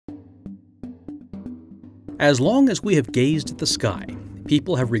As long as we have gazed at the sky,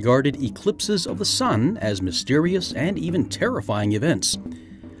 people have regarded eclipses of the sun as mysterious and even terrifying events.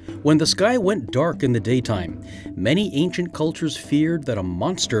 When the sky went dark in the daytime, many ancient cultures feared that a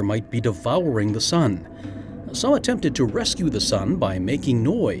monster might be devouring the sun. Some attempted to rescue the sun by making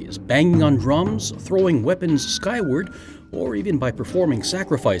noise, banging on drums, throwing weapons skyward, or even by performing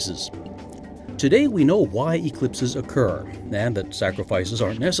sacrifices. Today we know why eclipses occur, and that sacrifices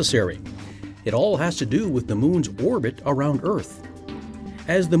aren't necessary. It all has to do with the moon's orbit around Earth.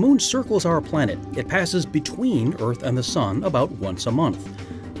 As the moon circles our planet, it passes between Earth and the sun about once a month.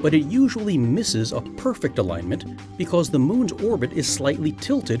 But it usually misses a perfect alignment because the moon's orbit is slightly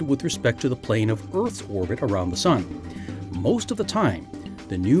tilted with respect to the plane of Earth's orbit around the sun. Most of the time,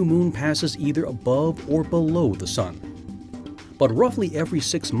 the new moon passes either above or below the sun. But roughly every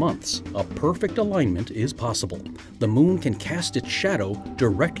 6 months, a perfect alignment is possible. The moon can cast its shadow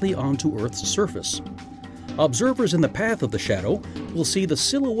directly onto Earth's surface. Observers in the path of the shadow will see the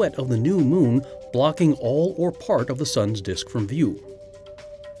silhouette of the new moon blocking all or part of the sun's disk from view.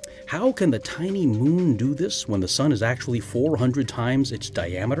 How can the tiny moon do this when the sun is actually 400 times its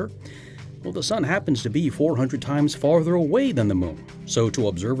diameter? Well, the sun happens to be 400 times farther away than the moon, so to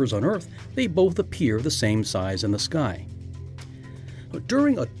observers on Earth, they both appear the same size in the sky. But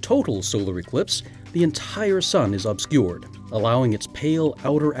during a total solar eclipse, the entire sun is obscured, allowing its pale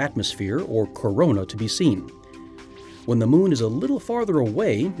outer atmosphere, or corona, to be seen. When the moon is a little farther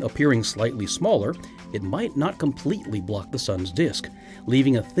away, appearing slightly smaller, it might not completely block the sun's disk,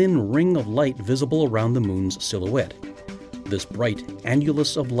 leaving a thin ring of light visible around the moon's silhouette. This bright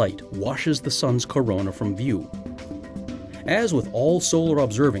annulus of light washes the sun's corona from view. As with all solar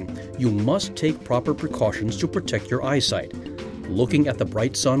observing, you must take proper precautions to protect your eyesight. Looking at the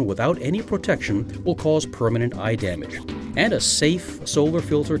bright sun without any protection will cause permanent eye damage, and a safe solar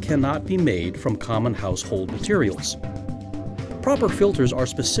filter cannot be made from common household materials. Proper filters are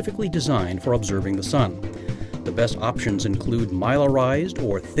specifically designed for observing the sun. The best options include milerized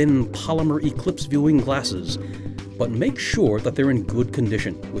or thin polymer eclipse viewing glasses, but make sure that they're in good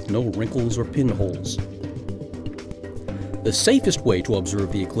condition with no wrinkles or pinholes. The safest way to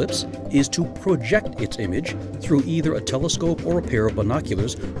observe the eclipse is to project its image through either a telescope or a pair of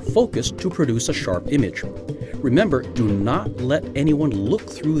binoculars focused to produce a sharp image. Remember, do not let anyone look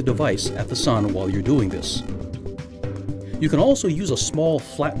through the device at the sun while you're doing this. You can also use a small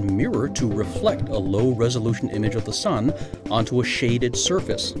flat mirror to reflect a low-resolution image of the sun onto a shaded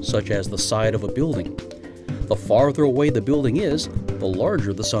surface, such as the side of a building. The farther away the building is, the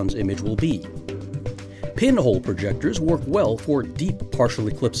larger the sun's image will be. Pinhole projectors work well for deep partial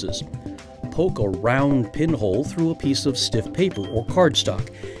eclipses. Poke a round pinhole through a piece of stiff paper or cardstock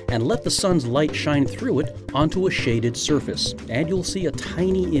and let the sun's light shine through it onto a shaded surface, and you'll see a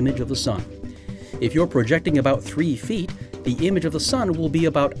tiny image of the sun. If you're projecting about 3 feet, the image of the sun will be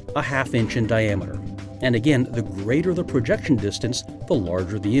about a ½ inch in diameter. And again, the greater the projection distance, the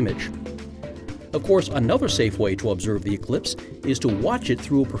larger the image. Of course, another safe way to observe the eclipse is to watch it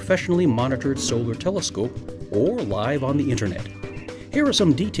through a professionally monitored solar telescope or live on the internet. Here are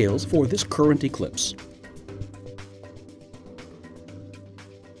some details for this current eclipse.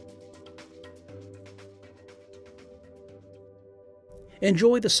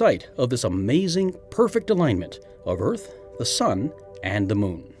 Enjoy the sight of this amazing, perfect alignment of Earth, the Sun, and the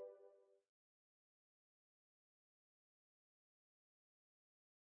Moon.